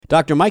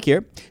Dr. Mike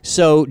here.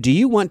 So, do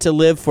you want to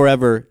live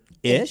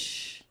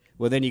forever-ish?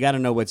 Well, then you got to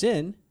know what's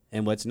in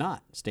and what's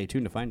not. Stay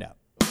tuned to find out.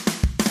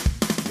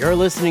 You're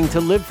listening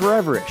to Live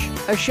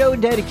Foreverish, a show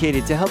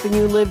dedicated to helping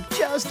you live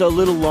just a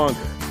little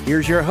longer.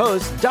 Here's your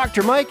hosts,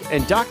 Dr. Mike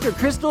and Dr.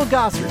 Crystal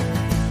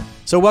Gossard.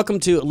 So, welcome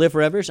to Live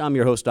Forever. I'm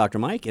your host, Dr.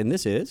 Mike, and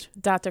this is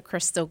Dr.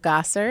 Crystal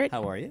Gossard.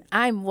 How are you?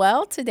 I'm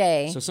well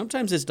today. So,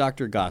 sometimes it's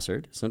Dr.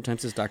 Gossard,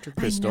 sometimes it's Dr.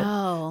 Crystal, I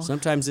know.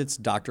 sometimes it's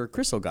Dr.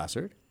 Crystal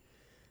Gossard.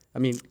 I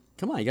mean,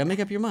 come on, you got to make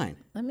up your mind.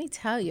 Let me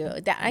tell you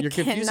that I You're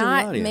confusing the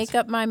cannot audience. make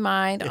up my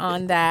mind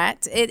on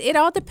that. It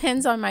all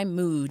depends on my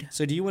mood,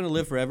 So, do you want to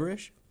live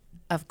forever-ish?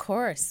 of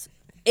course.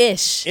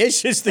 Ish.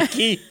 Ish is the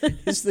key.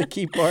 Is the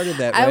key part of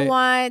that, right? I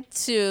want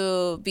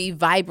to be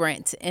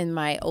vibrant in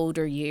my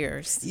older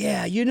years.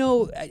 Yeah, you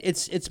know,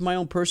 it's my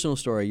own personal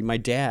story. My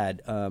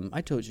dad,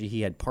 I told you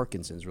he had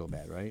Parkinson's real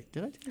bad, right?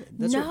 Did I do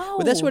that? No.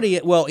 That's what he.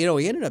 Well, you know,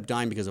 he ended up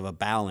dying because of a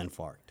bowel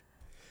infarct.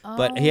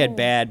 But he had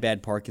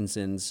bad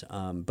Parkinson's.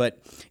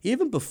 But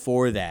even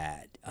before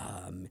that,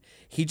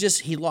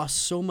 he lost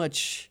so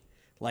much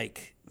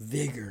like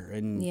vigor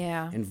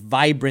and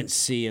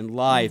vibrancy in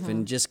life,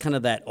 and just kind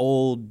of that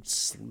old,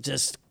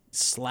 just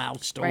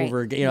slouched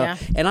over, you know. Yeah.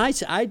 And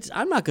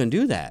I'm not going to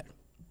do that.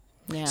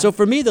 Yeah. So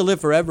for me, the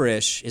live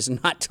forever-ish is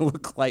not to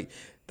look like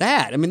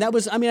that. I mean,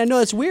 I know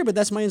it's weird, but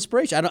that's my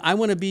inspiration. I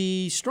want to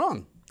be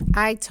strong.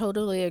 I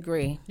totally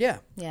agree. Yeah.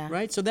 Yeah.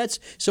 Right. So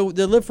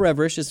the live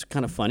forever-ish is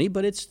kind of funny,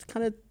 but it's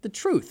kind of the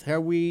truth. How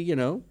we, you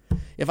know,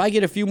 if I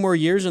get a few more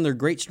years and they're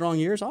great, strong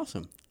years,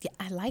 awesome. Yeah,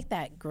 I like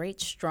that.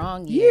 Great,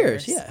 strong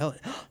years. Yeah. Hell,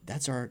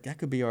 that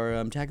could be our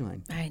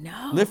tagline. I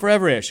know. Live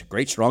forever-ish,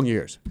 great, strong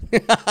years.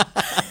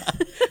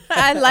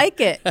 I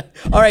like it.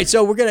 All right,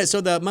 so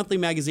the monthly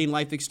magazine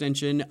Life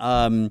Extension,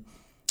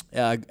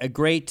 a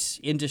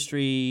great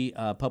industry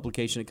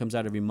publication that comes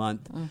out every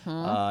month.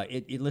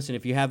 Listen,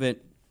 if you haven't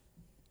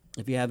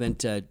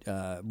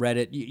read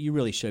it, you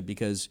really should,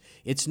 because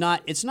it's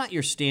not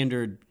your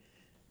standard,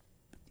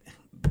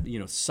 you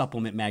know,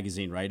 supplement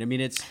magazine, right? I mean,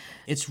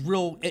 it's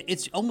real.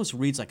 It almost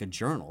reads like a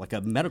journal, like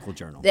a medical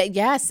journal.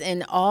 Yes,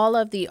 and all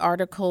of the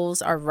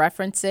articles are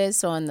references,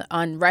 so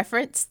on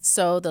referenced.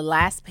 So the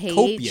last page,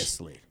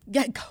 Copiously.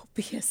 Yeah,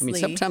 copiously. I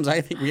mean, sometimes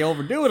I think we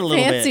overdo it a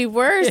little Fancy bit.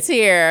 words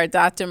here,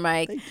 Dr.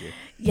 Mike. Thank you.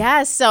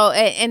 Yeah, so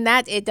and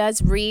that it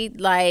does read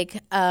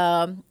like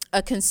a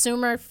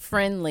consumer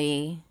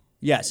friendly.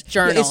 Yes,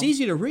 Journal. Yeah, it's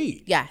easy to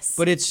read. Yes.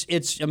 but it's.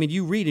 I mean,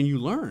 you read and you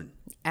learn,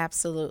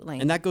 Absolutely.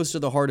 and that goes to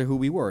the heart of who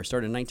we were.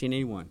 Started in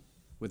 1981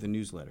 with a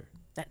newsletter.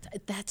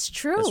 That's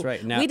true. That's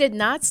right. Now- we did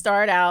not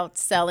start out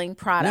selling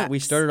products. No, we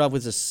started off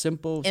with a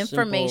simple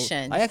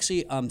Information. I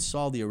actually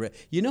saw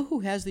you know who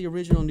has the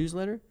original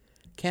newsletter?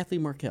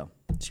 Kathleen Markell.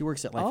 She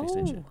works at Life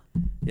Extension.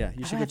 Yeah,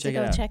 you should have to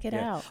go check it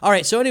out. All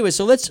right. So anyway,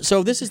 so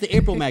this is the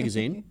April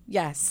magazine.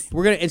 Yes.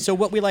 And so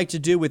what we like to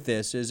do with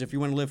this is, if you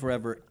want to live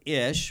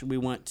forever-ish, we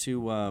want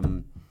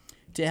to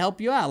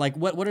help you out. Like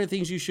what are the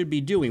things you should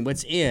be doing?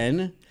 What's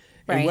in,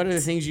 and what are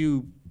the things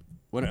you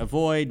want to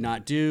avoid,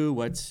 not do?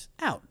 What's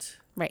out?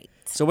 Right.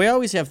 So we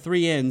always have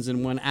 3 ins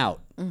and 1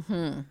 out.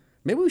 Mm-hmm.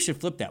 Maybe we should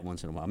flip that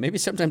once in a while. Maybe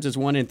sometimes it's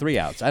 1 in, 3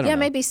 outs. I don't know. Yeah,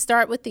 maybe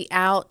start with the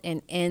out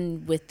and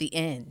end with the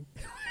in.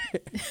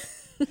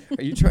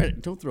 Are you trying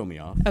to? Don't throw me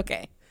off.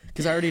 Okay.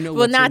 Because I already know.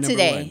 Well, what's not in number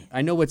today. 1.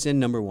 I know what's in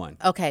number 1.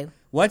 Okay.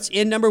 What's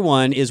in number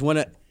 1 is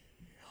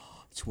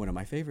it's one of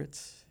my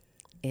favorites.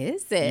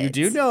 Is it? You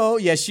do know.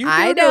 Yes, you do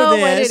I know know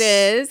this. what it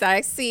is.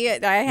 I see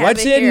it. I have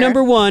What's it in here.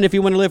 number 1, if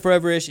you want to live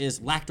forever-ish, is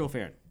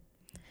lactoferrin.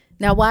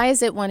 Now, why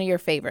is it one of your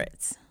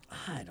favorites?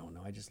 I don't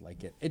know. I just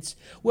like it. It's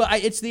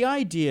the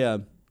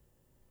idea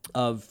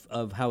of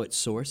how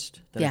it's sourced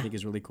that I think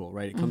is really cool,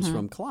 right? It comes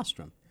from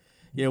colostrum.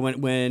 You know,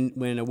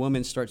 when a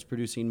woman starts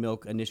producing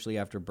milk initially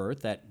after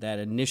birth, that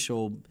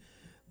initial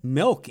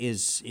milk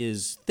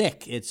is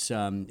thick. It's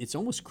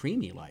almost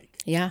creamy like.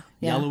 Yeah.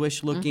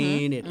 Yellowish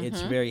looking.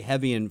 It's very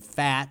heavy in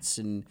fats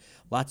and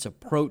lots of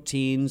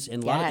proteins,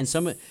 and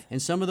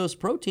some of those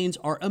proteins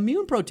are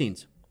immune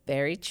proteins,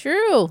 Very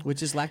true.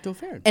 which is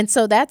lactoferrin. And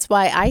so that's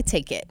why I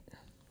take it.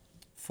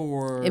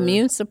 For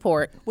Immune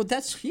support. Well,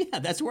 that's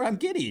where I'm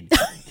getting.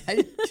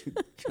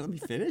 Let me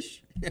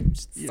finish.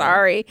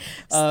 Sorry.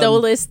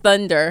 Stole his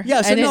thunder.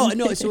 Yeah. So I didn't-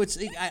 no. So it's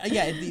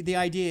The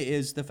idea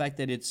is the fact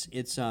that it's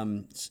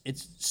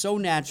so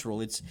natural.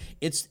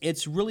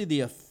 It's really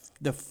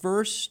the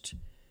first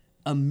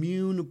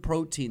immune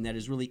protein that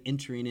is really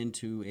entering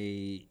into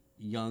a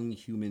young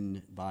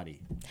human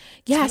body.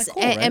 Yes, Kinda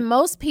cool, right? and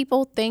most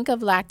people think of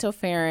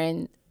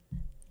lactoferrin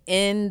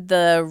in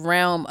the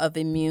realm of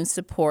immune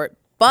support,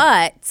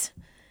 but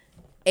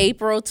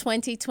April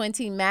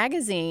 2020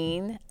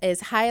 magazine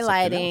is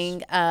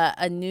highlighting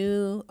a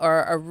new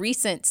or a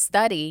recent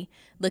study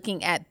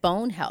looking at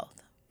bone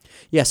health.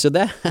 Yeah. So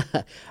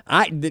that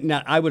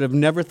I would have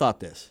never thought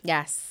this.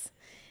 Yes.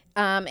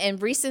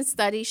 And recent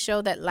studies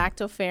show that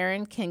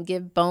lactoferrin can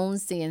give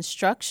bones the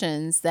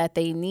instructions that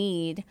they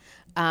need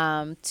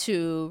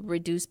to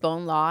reduce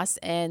bone loss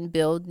and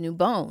build new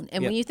bone.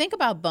 And when you think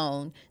about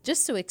bone,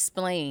 just to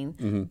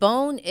explain,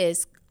 bone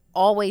is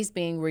always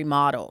being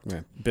remodeled.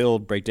 Yeah.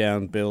 Build, break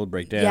down, build,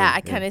 break down. Yeah,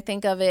 I kind of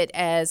think of it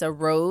as a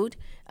road.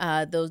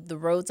 The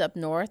roads up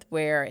north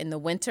where in the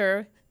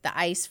winter the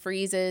ice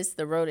freezes,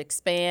 the road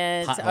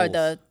expands,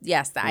 Potholes.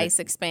 the ice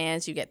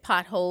expands. You get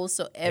potholes.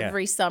 So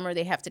every summer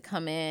they have to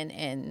come in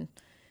and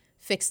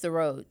fix the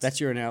roads. That's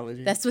your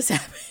analogy? That's what's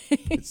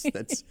happening.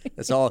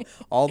 That's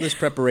all this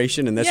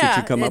preparation, and that's what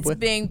you come up with? It's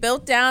being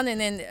built down, and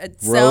then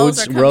cells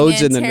are coming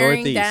roads in the tearing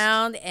Northeast.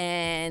 down,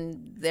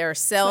 and there are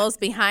cells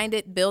behind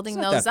it building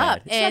not those that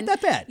up. bad. It's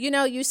not that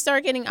bad. You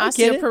start getting I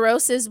get it.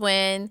 osteoporosis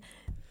when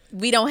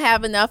we don't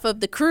have enough of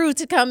the crew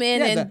to come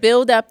in Yeah, and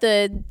build up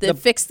the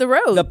fix the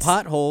roads. The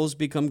potholes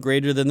become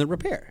greater than the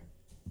repair.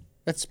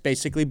 That's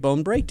basically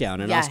bone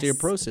breakdown and Yes.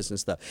 osteoporosis and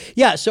stuff.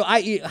 Yeah. So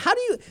how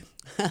do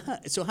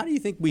you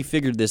think we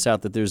figured this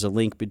out, that there's a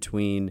link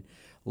between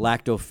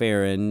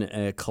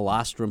lactoferrin,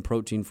 colostrum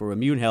protein for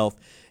immune health,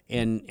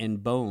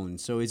 and bone?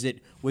 So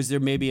was there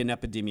maybe an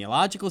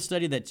epidemiological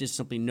study that just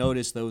simply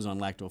noticed those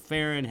on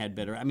lactoferrin had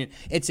better? I mean,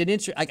 it's an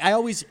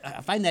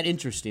I find that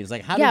interesting. It's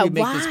like, how do we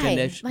make this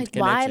connection? Like,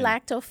 why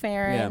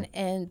lactoferrin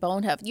and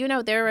bone health?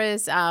 There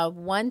was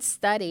one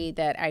study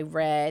that I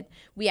read.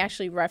 We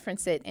actually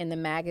reference it in the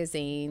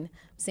magazine.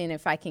 Seeing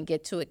if I can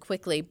get to it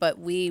quickly, but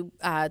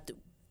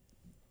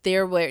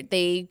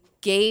they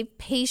gave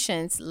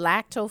patients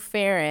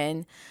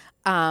lactoferrin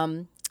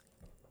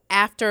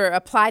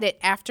applied it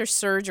after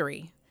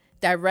surgery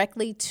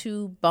directly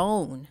to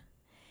bone,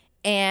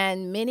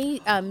 and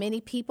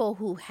many people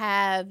who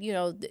have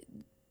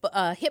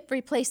hip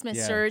replacement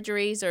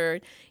surgeries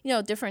or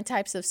different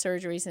types of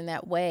surgeries in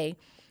that way,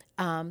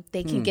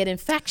 they can get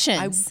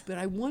infections. But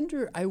I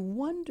wonder.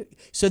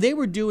 So they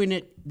were doing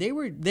it. They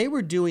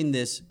were doing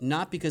this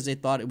not because they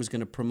thought it was going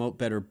to promote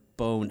better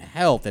bone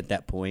health at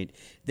that point.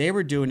 They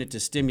were doing it to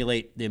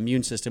stimulate the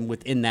immune system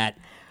within that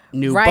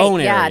new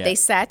bone area. Yeah, they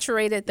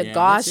saturated the that's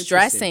gauze interesting.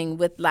 dressing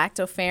with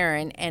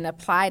lactoferrin and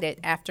applied it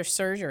after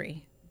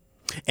surgery.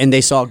 And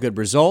they saw good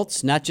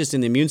results, not just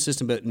in the immune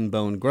system, but in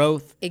bone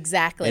growth.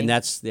 Exactly. And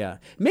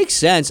makes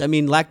sense. I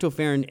mean,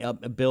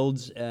 lactoferrin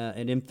builds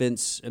an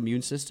infant's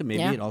immune system.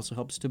 Maybe it also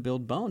helps to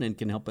build bone and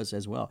can help us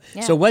as well.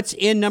 Yeah. So what's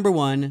in number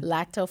one?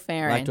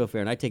 Lactoferrin.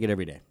 Lactoferrin. I take it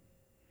every day.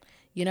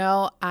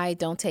 I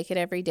don't take it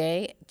every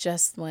day.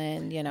 Just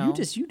when You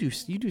do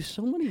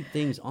so many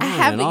things on I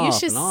have and it. off. You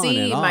should and on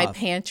see and my off.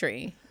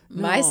 pantry.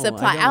 No, My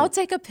supply. I don't. I'll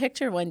take a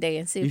picture one day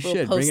and see if we'll You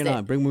should post bring it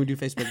on. Bring when we do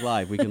Facebook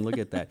Live. We can look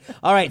at that.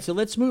 All right, so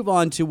let's move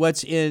on to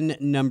what's in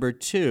number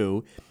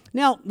 2.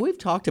 Now we've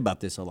talked about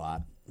this a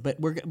lot, but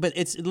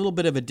it's a little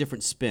bit of a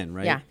different spin,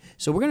 right? Yeah.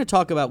 So we're going to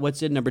talk about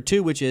what's in number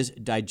 2, which is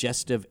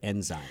digestive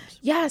enzymes.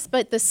 Yes,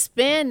 but the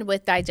spin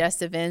with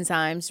digestive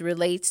enzymes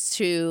relates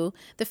to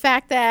the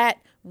fact that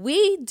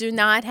we do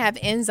not have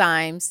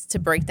enzymes to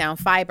break down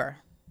fiber.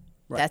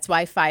 Right. That's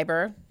why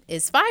fiber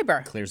is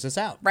fiber. Clears this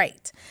out.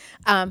 Right.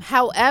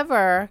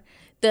 However,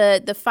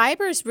 the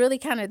fiber is really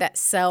kind of that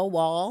cell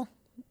wall,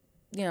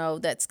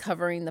 that's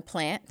covering the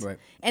plant. Right.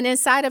 And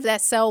inside of that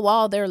cell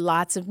wall, there are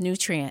lots of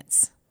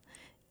nutrients.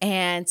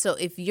 And so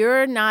if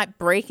you're not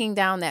breaking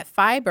down that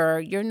fiber,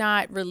 you're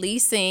not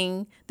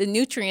releasing the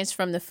nutrients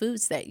from the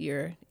foods that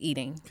you're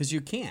eating. Because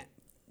you can't.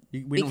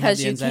 We don't have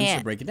the enzymes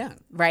to break it down.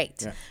 Right.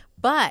 Yeah.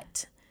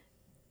 But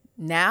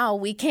now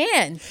we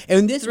can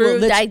and through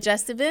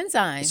digestive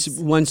enzymes.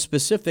 One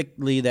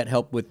specifically that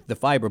help with the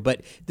fiber.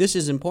 But this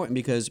is important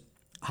because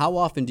how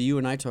often do you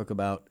and I talk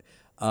about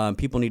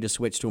people need to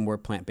switch to a more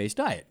plant-based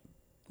diet?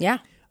 Yeah.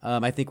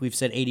 I think we've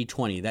said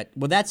 80-20.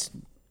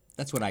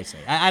 That's what I say.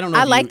 I don't know.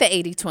 I like the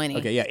 80-20.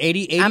 Okay, yeah.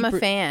 80 I'm a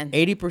fan.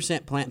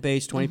 80%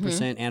 plant-based,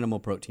 20% animal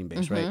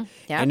protein-based, right?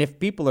 Yeah. And if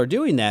people are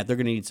doing that, they're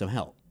going to need some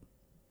help.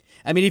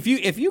 I mean, if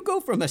you go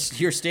from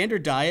your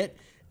standard diet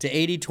to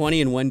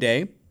 80-20 in one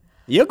day,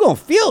 you're going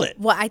to feel it.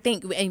 Well, I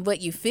think and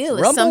what you feel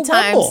is Rumble,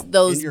 sometimes rumble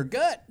those in your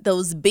gut.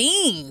 Those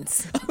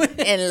beans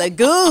and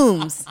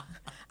legumes,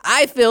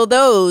 I feel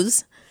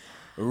those.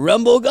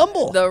 Rumble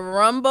gumble. The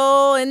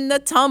rumble and the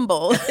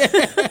tumble.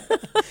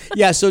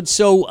 Yeah, so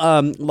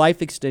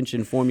Life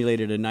Extension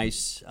formulated a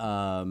nice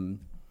enzyme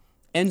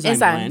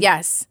blend.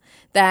 Yes,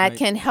 that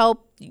can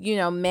help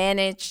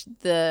manage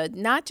the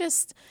not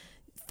just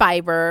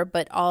fiber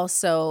but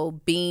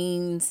also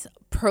beans,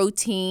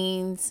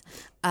 proteins,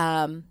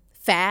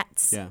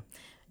 fats. Yeah.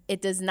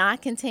 It does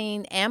not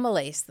contain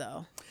amylase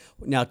though.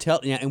 Now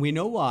and we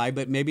know why,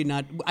 but maybe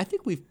not. I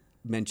think we've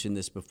mentioned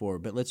this before,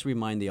 but let's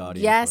remind the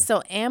audience. Yes,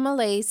 so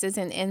amylase is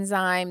an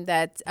enzyme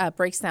that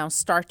breaks down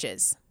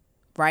starches,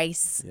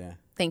 rice. Yeah.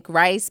 Think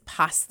rice,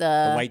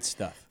 pasta. The white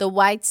stuff. The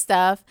white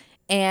stuff.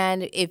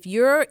 And if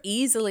you're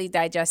easily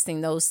digesting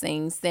those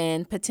things,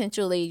 then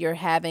potentially you're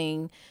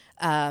having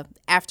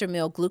after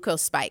meal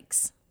glucose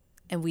spikes.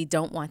 And we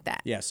don't want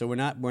that. Yeah, so we're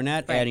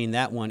not adding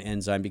that one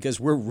enzyme because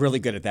we're really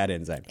good at that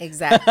enzyme.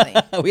 Exactly.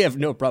 We have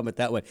no problem with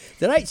that one.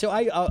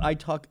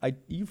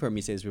 You've heard me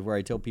say this before.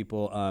 I tell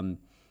people,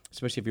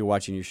 especially if you're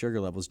watching your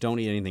sugar levels, don't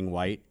eat anything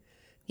white.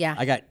 Yeah.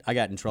 I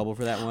got in trouble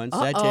for that once.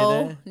 Did I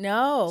tell you that?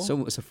 No.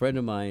 So a friend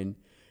of mine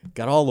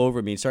got all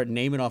over me and started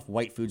naming off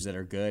white foods that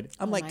are good.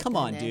 I'm like, come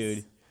on,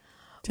 goodness. dude.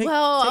 take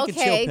well, a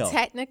chill okay, pill.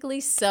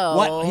 technically so.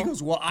 What? He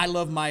goes, well, I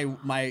love my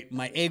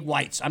egg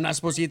whites. I'm not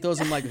supposed to eat those.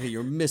 I'm like, hey,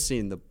 you're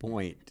missing the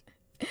point.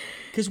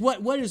 Because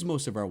what is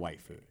most of our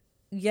white food?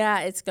 Yeah,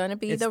 it's gonna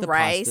be It's the the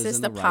rice, pastas it's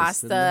and the the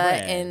rice pasta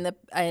and the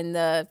and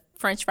the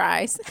French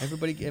fries.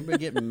 Everybody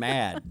getting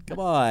mad. Come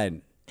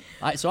on.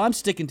 So I'm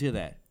sticking to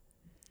that.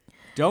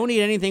 Don't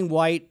eat anything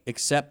white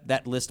except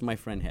that list my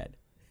friend had.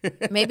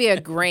 Maybe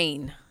a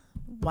grain,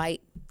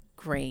 white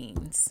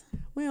grains.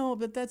 Well,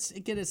 but that's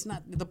again. It's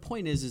not. The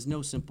point is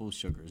no simple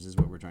sugars is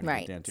what we're trying to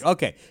Right. get down to.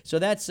 Okay, so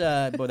that's.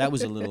 Well, that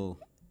was a little.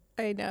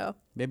 I know.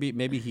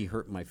 Maybe he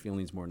hurt my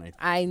feelings more than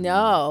I. I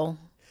know.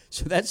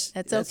 So that's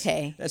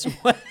okay. That's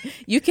what.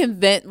 You can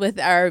vent with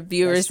our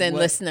viewers that's and what-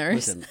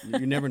 listeners.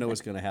 Listen, you never know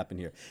what's going to happen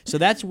here. So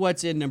that's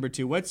what's in number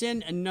 2. What's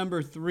in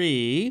number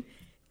 3?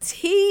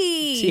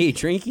 Tea. Tea.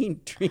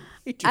 Drinking tea.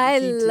 I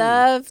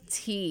love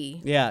tea.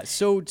 Yeah.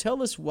 So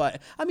tell us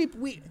what. I mean,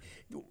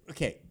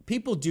 okay.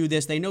 People do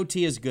this. They know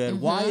tea is good.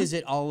 Mm-hmm. Why is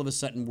it all of a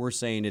sudden we're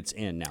saying it's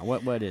in now?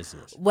 What is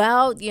this?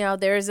 Well,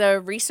 there's a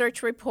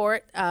research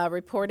report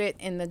reported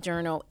in the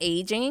journal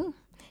Aging,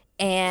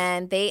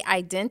 and they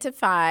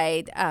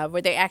identified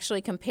where they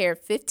actually compared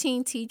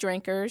 15 tea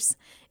drinkers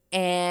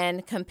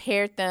and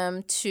compared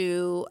them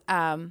to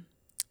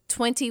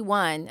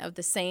 21 of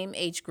the same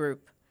age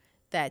group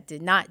that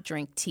did not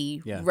drink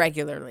tea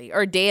regularly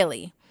or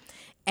daily.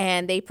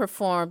 And they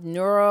performed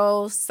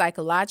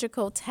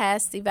neuropsychological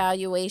test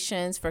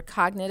evaluations for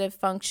cognitive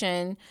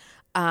function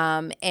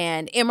and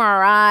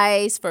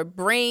MRIs for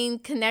brain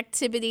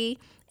connectivity.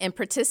 And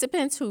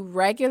participants who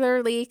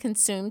regularly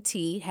consumed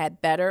tea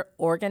had better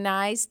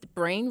organized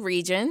brain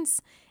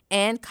regions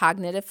and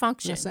cognitive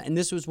function. And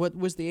this was what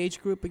was the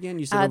age group again?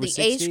 You said over The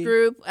 60? age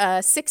group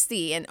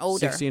 60 and older.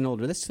 60 and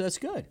older. That's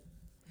good.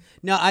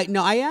 Now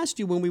I asked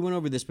you when we went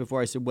over this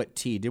before. I said, "What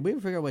tea?" Did we ever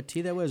figure out what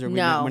tea that was, or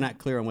No. we're not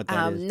clear on what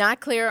that is?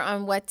 Not clear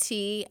on what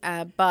tea,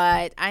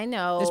 but I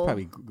know It's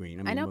probably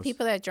green. I mean,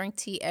 people that drink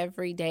tea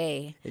every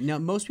day. No,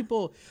 most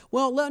people.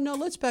 Well, no.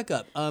 Let's back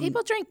up.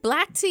 People drink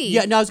black tea.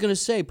 Yeah, no, I was going to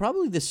say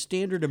probably the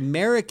standard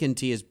American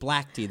tea is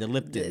black tea, the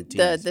Lipton tea.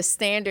 The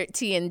standard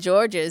tea in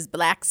Georgia is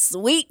black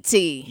sweet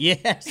tea.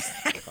 Yes.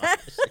 Gosh.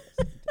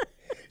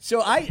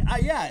 So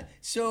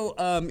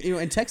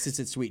in Texas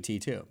it's sweet tea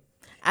too.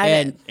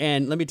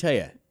 And let me tell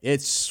you,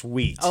 it's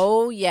sweet.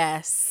 Oh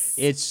yes,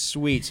 It's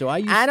sweet. So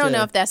I don't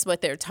know if that's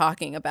what they're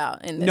talking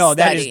about in this No,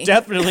 that study. is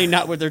definitely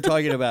not what they're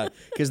talking about,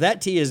 because that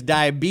tea is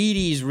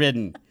diabetes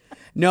ridden.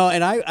 No,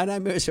 I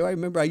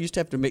remember I used to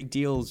have to make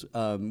deals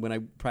when I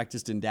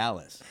practiced in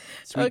Dallas.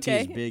 Sweet tea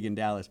is big in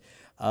Dallas.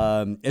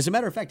 As a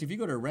matter of fact, if you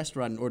go to a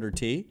restaurant and order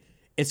tea,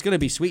 it's going to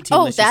be sweet tea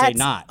unless you say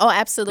not. Oh,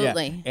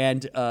 absolutely. Yeah.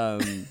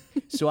 And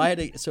so I had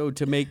I had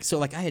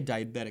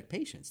diabetic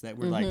patients that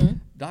were like,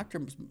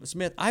 Dr.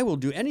 Smith, I will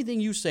do anything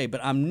you say,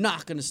 but I'm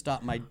not going to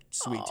stop my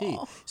sweet tea.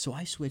 So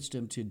I switched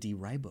them to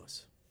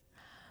D-ribose.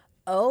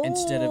 Oh,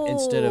 Instead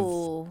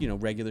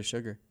of regular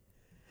sugar.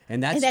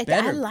 And that's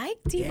better. I like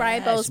Yeah,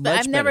 D-ribose, it's but much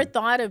I've never better.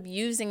 thought of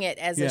using it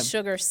as a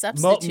sugar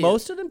substitute.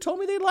 Most of them told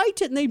me they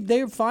liked it and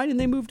they were fine and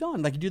they moved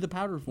on. Like you do the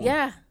powder form.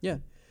 Yeah. Yeah.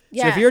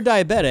 Yeah. So if you're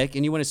diabetic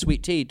and you want a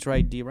sweet tea, try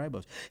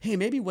D-ribose. Hey,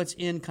 maybe what's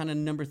in kind of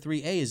number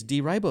 3A is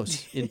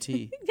D-ribose in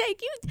tea.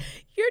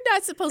 You're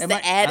not supposed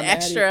to add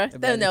extra.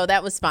 No,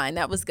 that was fine.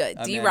 That was good.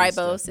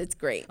 D-ribose, it's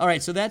great. All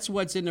right, so that's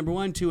what's in number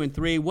 1, 2, and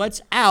 3.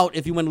 What's out,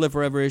 if you want to live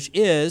forever-ish,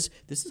 is,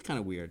 this is kind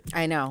of weird.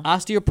 I know.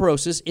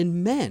 Osteoporosis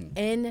in men.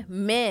 In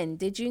men,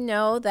 did you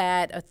know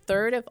that a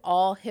third of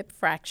all hip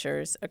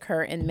fractures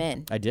occur in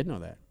men? I did know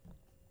that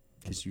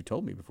because you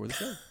told me before the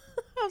show.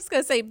 I was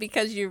going to say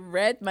because you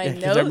read my notes.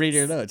 Because I'm reading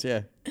your notes,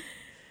 yeah.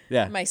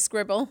 Yeah. My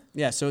scribble.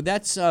 Yeah, so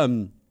that's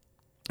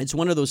it's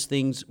one of those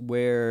things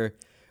where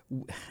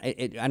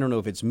I don't know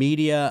if it's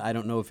media, I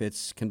don't know if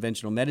it's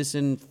conventional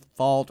medicine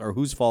fault or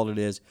whose fault it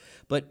is,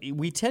 but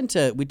we tend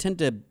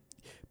to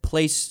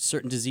place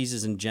certain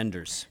diseases in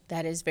genders.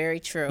 That is very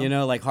true.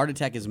 Like heart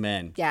attack is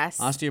men. Yes.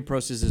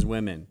 Osteoporosis is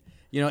women.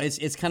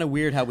 It's kind of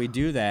weird how we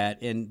do that,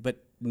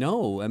 but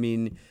no, I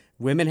mean,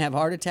 women have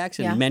heart attacks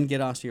and men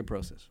get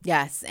osteoporosis.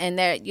 Yes, and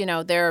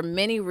there are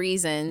many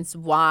reasons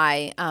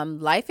why.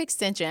 Life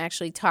Extension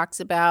actually talks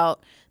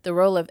about the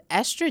role of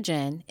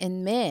estrogen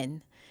in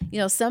men.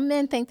 Some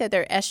men think that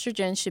their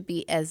estrogen should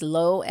be as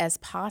low as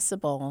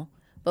possible,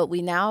 but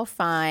we now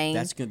find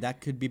That's good. That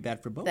could be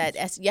bad for both.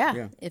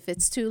 If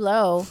it's too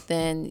low,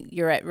 then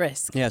you're at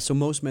risk. Yeah, so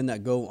most men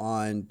that go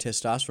on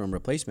testosterone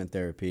replacement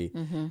therapy,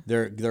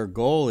 their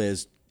goal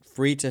is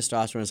free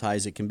testosterone as high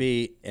as it can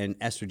be and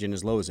estrogen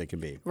as low as it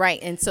can be. Right,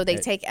 and so they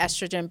take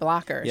estrogen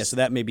blockers. Yeah, so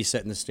that may be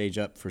setting the stage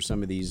up for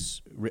some of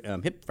these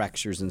hip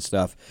fractures and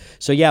stuff.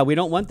 So yeah, we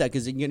don't want that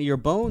because your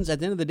bones, at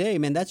the end of the day,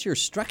 man, that's your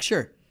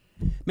structure.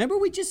 Remember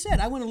we just said,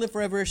 I want to live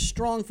forever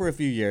strong for a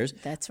few years.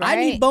 That's right.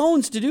 I need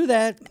bones to do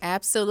that.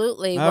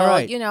 Absolutely. All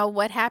right.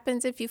 What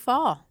happens if you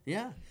fall?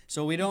 Yeah.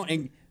 So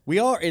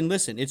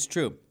listen, it's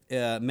true.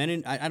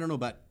 Men, I don't know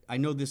about, I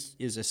know this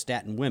is a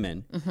stat in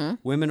women.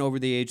 Women over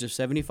the age of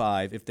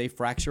 75, if they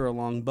fracture a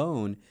long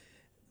bone,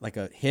 like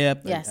a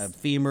hip, a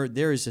femur,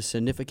 there is a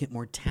significant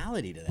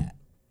mortality to that.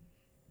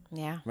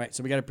 Yeah. Right.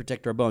 So we got to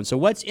protect our bones. So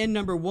what's in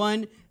number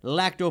 1?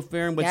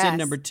 Lactoferrin. What's in Yes.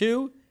 number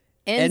 2?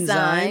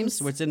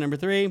 Enzymes. What's in number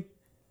 3?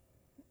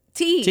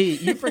 Tea.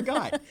 You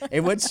forgot.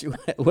 And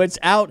what's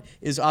out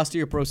is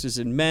osteoporosis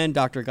in men.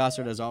 Dr.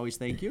 Gossard, as always,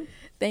 thank you.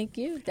 Thank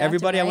you, Dr.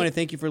 Everybody, I Wright. want to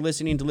thank you for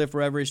listening to Live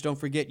Foreverish. Don't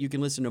forget, you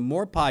can listen to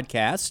more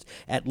podcasts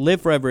at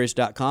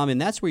liveforeverish.com, and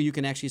that's where you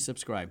can actually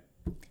subscribe.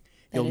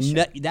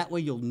 That way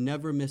you'll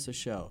never miss a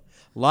show.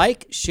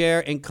 Like, share,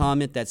 and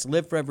comment. That's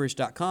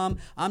liveforeverish.com.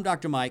 I'm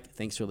Dr. Mike.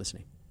 Thanks for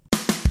listening.